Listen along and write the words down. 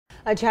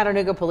A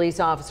Chattanooga police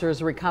officer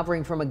is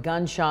recovering from a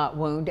gunshot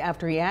wound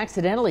after he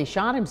accidentally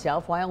shot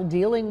himself while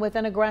dealing with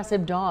an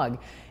aggressive dog.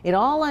 It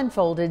all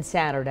unfolded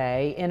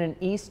Saturday in an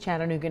East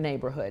Chattanooga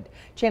neighborhood.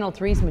 Channel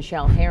 3's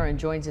Michelle Herron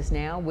joins us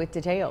now with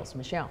details.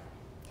 Michelle.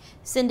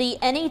 Cindy,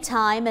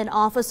 anytime an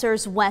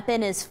officer's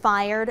weapon is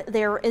fired,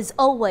 there is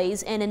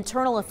always an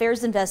internal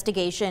affairs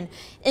investigation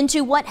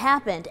into what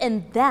happened,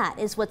 and that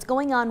is what's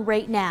going on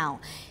right now.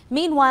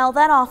 Meanwhile,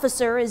 that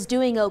officer is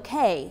doing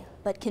okay,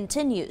 but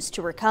continues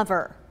to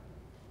recover.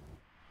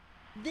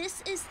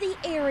 This is the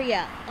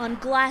area on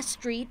Glass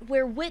Street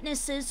where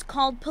witnesses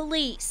called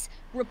police,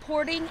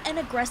 reporting an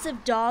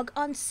aggressive dog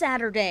on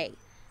Saturday.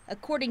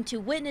 According to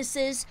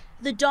witnesses,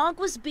 the dog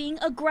was being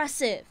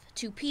aggressive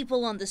to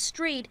people on the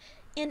street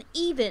and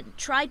even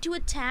tried to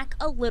attack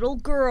a little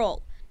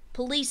girl.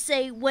 Police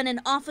say when an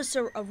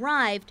officer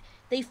arrived,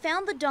 they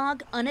found the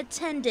dog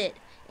unattended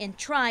and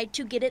tried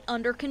to get it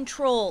under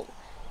control.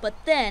 But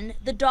then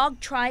the dog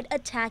tried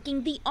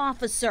attacking the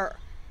officer.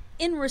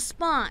 In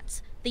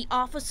response, the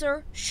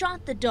officer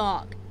shot the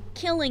dog,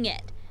 killing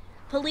it.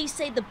 Police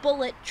say the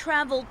bullet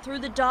traveled through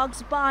the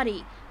dog's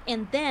body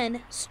and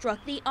then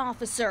struck the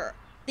officer.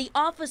 The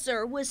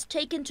officer was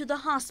taken to the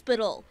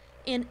hospital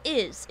and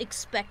is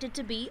expected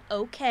to be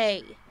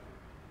okay.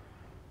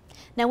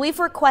 Now, we've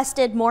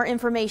requested more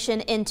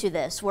information into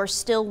this. We're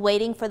still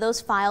waiting for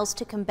those files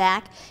to come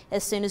back.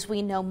 As soon as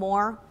we know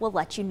more, we'll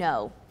let you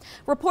know.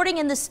 Reporting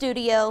in the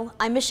studio,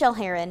 I'm Michelle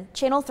Herron,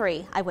 Channel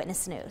 3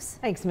 Eyewitness News.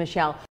 Thanks, Michelle.